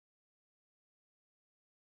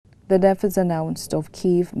The death is announced of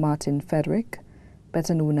Kave Martin Frederick,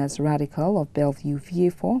 better known as Radical of Bellevue,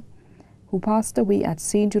 VA4, who passed away at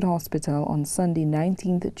St. Jude Hospital on Sunday,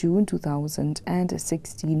 19th June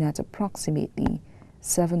 2016 at approximately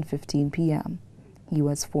 7:15 p.m. He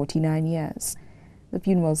was 49 years. The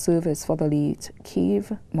funeral service for the late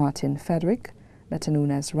Kave Martin Frederick, better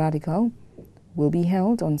known as Radical, will be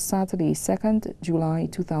held on Saturday, 2nd July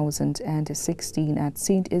 2016 at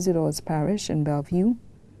St. Isidore's Parish in Bellevue,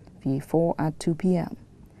 VA4 at 2 p.m.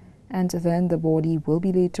 And then the body will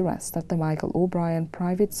be laid to rest at the Michael O'Brien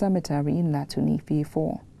Private Cemetery in Latuni,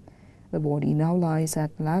 VA4. The body now lies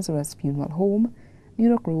at Lazarus Funeral Home, New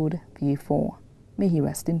York Road, VA4. May he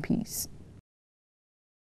rest in peace.